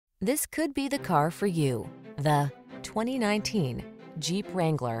This could be the car for you. The 2019 Jeep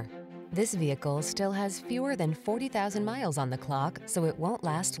Wrangler. This vehicle still has fewer than 40,000 miles on the clock, so it won't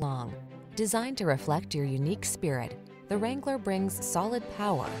last long. Designed to reflect your unique spirit, the Wrangler brings solid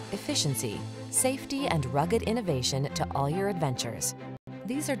power, efficiency, safety, and rugged innovation to all your adventures.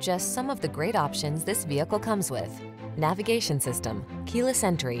 These are just some of the great options this vehicle comes with: navigation system, keyless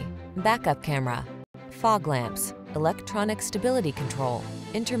entry, backup camera, fog lamps, electronic stability control,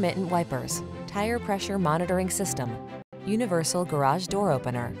 intermittent wipers, tire pressure monitoring system, universal garage door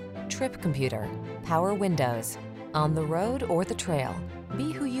opener, trip computer, power windows. On the road or the trail,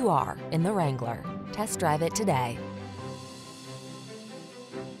 be who you are in the Wrangler. Test drive it today.